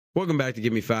Welcome back to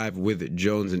Give Me Five with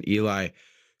Jones and Eli.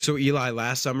 So, Eli,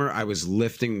 last summer I was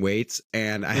lifting weights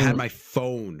and I had my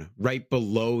phone right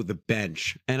below the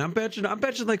bench, and I'm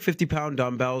benching like 50-pound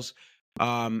dumbbells,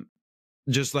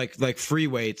 just like free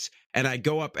weights. And I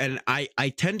go up, and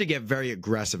I tend to get very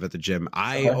aggressive at the gym.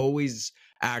 I always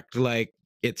act like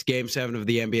it's Game 7 of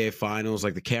the NBA Finals,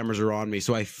 like the cameras are on me.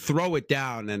 So I throw it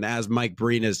down, and as Mike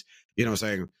Breen is,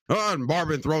 saying, "Oh, and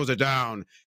Marvin throws it down,"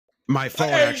 my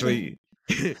phone actually.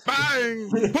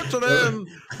 Bang! Puts it in.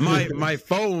 My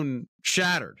phone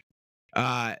shattered.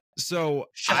 So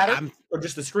shattered, or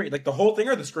just the screen, like the whole thing,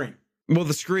 or the screen? Well,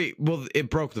 the screen. Well, it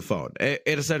broke the phone. It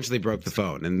essentially broke the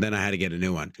phone, and then I had to get a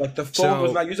new one. Like the phone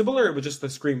was not usable, or it was just the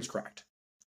screen was cracked?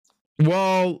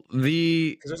 Well,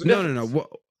 no.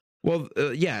 Well,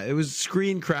 yeah, it was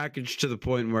screen crackage to the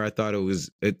point where I thought it was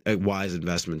a wise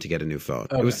investment to get a new phone.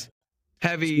 Okay. It was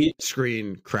heavy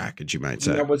screen crackage, you might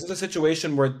say. Now, was this a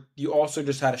situation where you also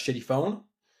just had a shitty phone?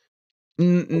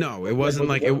 No, it wasn't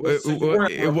like it was a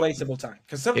replaceable time.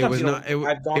 Because sometimes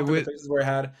I've gone through places where I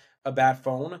had a bad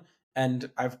phone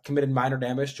and I've committed minor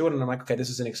damage to it, and I'm like, okay,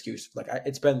 this is an excuse. Like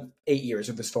it's been 8 years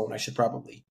of this phone. I should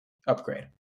probably upgrade.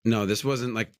 No, this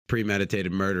wasn't like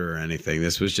premeditated murder or anything.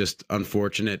 This was just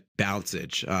unfortunate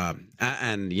bouncage. And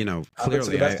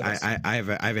clearly I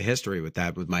have a history with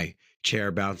that, with my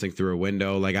chair bouncing through a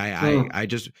window. Like I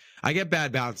get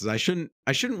bad bounces. I shouldn't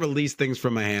release things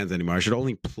from my hands anymore. I should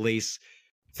only place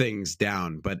things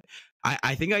down. But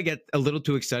I think I get a little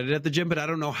too excited at the gym, but I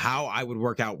don't know how I would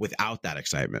work out without that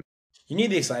excitement. You need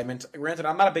the excitement. Granted,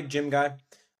 I'm not a big gym guy.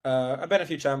 I've been a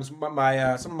few times. Some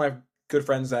of my good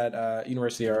friends at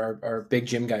university are big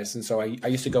gym guys, and so I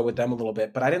used to go with them a little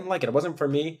bit, but I didn't like it. It wasn't for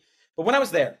me. But when I was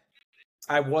there,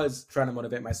 I was trying to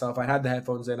motivate myself. I had the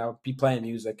headphones in. I would be playing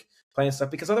music, playing stuff,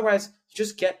 because otherwise you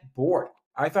just get bored.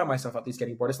 I found myself at least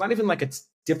getting bored. It's not even like it's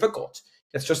difficult.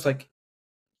 It's just like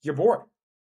you're bored.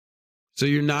 So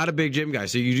you're not a big gym guy.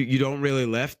 So you don't really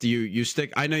lift. You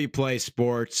stick. I know you play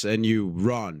sports and you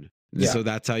run. Yeah. So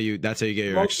that's how you get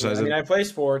your exercise. I mean, I play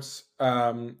sports.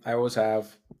 I always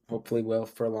have. Hopefully will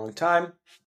for a long time.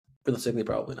 Realistically,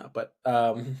 probably not. But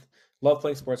love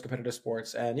playing sports, competitive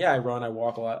sports, and yeah, I run, I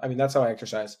walk a lot. I mean, that's how I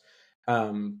exercise.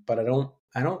 But I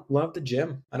don't love the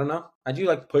gym. I don't know. I do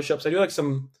like push-ups. I do like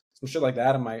some shit like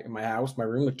that in my house, my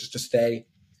room, just to stay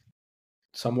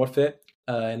somewhat fit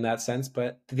in that sense.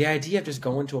 But the idea of just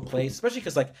going to a place, especially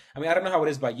because I don't know how it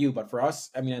is by you, but for us,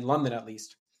 I mean, in London at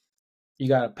least, you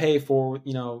gotta pay for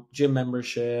gym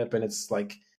membership, and it's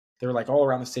like. They're like all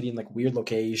around the city in like weird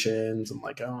locations, and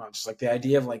just like the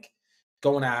idea of like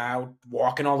going out,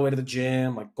 walking all the way to the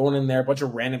gym, like going in there, a bunch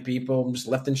of random people, just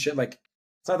lifting shit. Like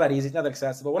it's not that easy, it's not that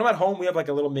accessible. When I'm at home, we have like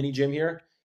a little mini gym here,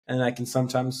 and I can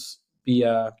sometimes be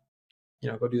go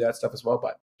do that stuff as well.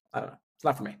 But I don't know, it's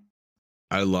not for me.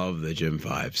 I love the gym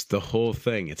vibes, the whole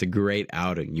thing. It's a great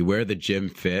outing. You wear the gym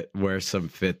fit, wear some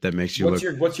fit that makes you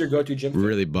what's your go-to gym fit?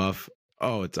 Really buff.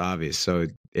 Oh, it's obvious. So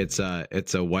it's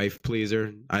a wife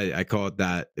pleaser. I call it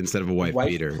that instead of a wife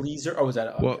beater. Pleaser? Oh, is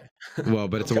that okay. Well,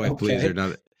 but it's a wife pleaser.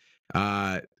 Not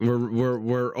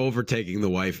we're overtaking the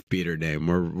wife beater name.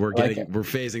 We're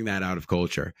phasing that out of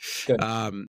culture. Good.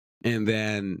 And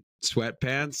then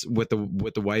sweatpants with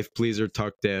the wife pleaser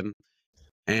tucked in,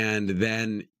 and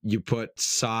then you put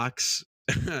socks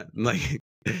like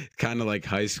kind of like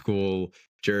high school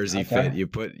jersey fit. You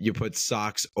put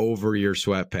socks over your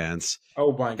sweatpants.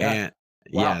 Oh my god! And,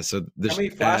 wow. Yeah, so can we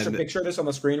flash a picture of this on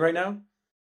the screen right now?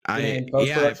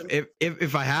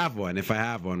 If I have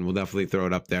one, we'll definitely throw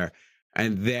it up there.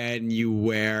 And then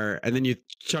you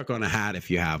chuck on a hat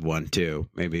if you have one too.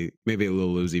 Maybe a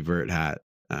little Uzi Vert hat.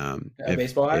 A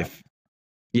baseball hat.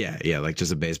 Yeah, like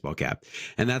just a baseball cap,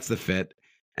 and that's the fit.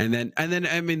 And then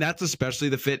I mean that's especially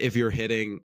the fit if you're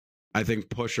hitting. I think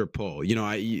push or pull.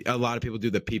 A lot of people do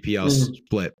the PPL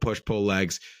split, push pull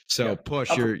legs. So push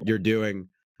you're doing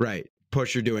right.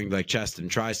 Push you're doing like chest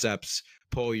and triceps.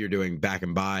 Pull you're doing back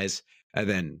and buys, and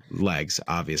then legs,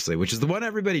 obviously, which is the one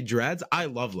everybody dreads. I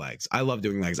love legs. I love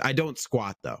doing legs. I don't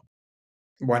squat though.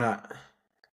 Why not?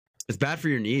 It's bad for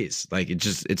your knees. Like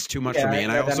it's too much for me.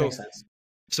 And I also makes sense.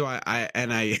 So I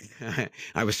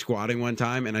was squatting one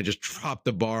time and I just dropped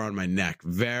the bar on my neck.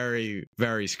 Very,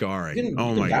 very scarring.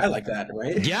 Oh my god! Like that,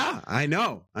 right? Yeah, I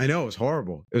know. It was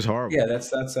horrible. Yeah,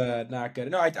 that's not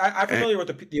good. No, I'm familiar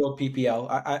with the old PPL.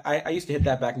 I used to hit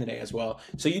that back in the day as well.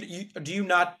 So you do you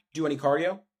not do any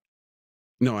cardio?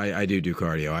 No, I do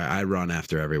cardio. I run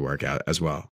after every workout as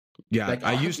well. Yeah, like,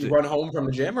 I used to run home from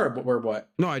the gym or what?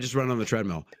 No, I just run on the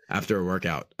treadmill after a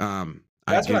workout.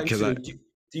 That's what I used to do.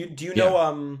 Do you know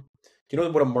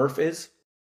what a Murph is?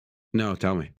 No,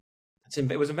 tell me.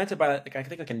 It was invented by like I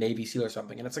think like a Navy SEAL or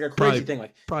something, and it's like a Probably- crazy thing.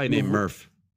 Like Probably you named Murph.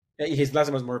 Yeah, his last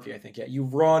name was Murphy, I think. Yeah, you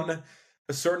run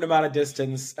a certain amount of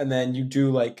distance, and then you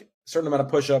do like a certain amount of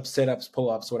push-ups, sit-ups,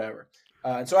 pull-ups, whatever.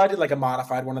 And so I did like a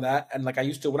modified one of that, and like I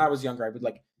used to when I was younger, I would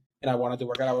like, and I wanted to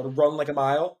work out, I would run like a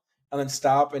mile and then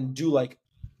stop and do like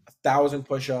 1,000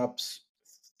 push-ups,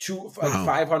 Wow.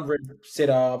 500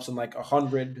 sit-ups, and like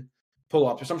 100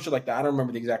 pull-ups or some shit like that. I don't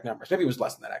remember the exact numbers. Maybe it was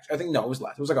less than that actually. I think no, it was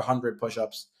less. It was like 100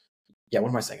 push-ups. Yeah, what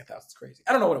am I saying? 1,000? It's crazy.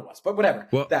 I don't know what it was, but whatever.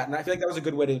 Well- that, and I feel like that was a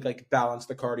good way to like balance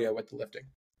the cardio with the lifting.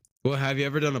 Well, have you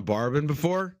ever done a barbon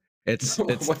before? It's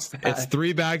What's that? It's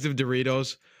 3 bags of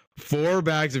Doritos, 4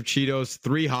 bags of Cheetos,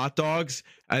 3 hot dogs,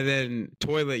 and then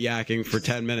toilet yakking for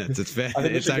 10 minutes. It's I think we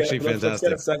it's should actually let's fantastic.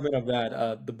 get a segment of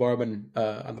that, the barman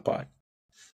on the pod.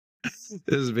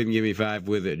 This has been Gimme 5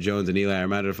 with Jones and Eli.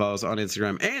 Reminder to follow us on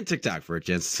Instagram and TikTok for a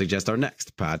chance to suggest our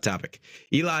next pod topic.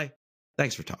 Eli,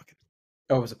 thanks for talking.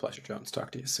 Oh, it was a pleasure, Jones.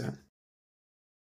 Talk to you soon.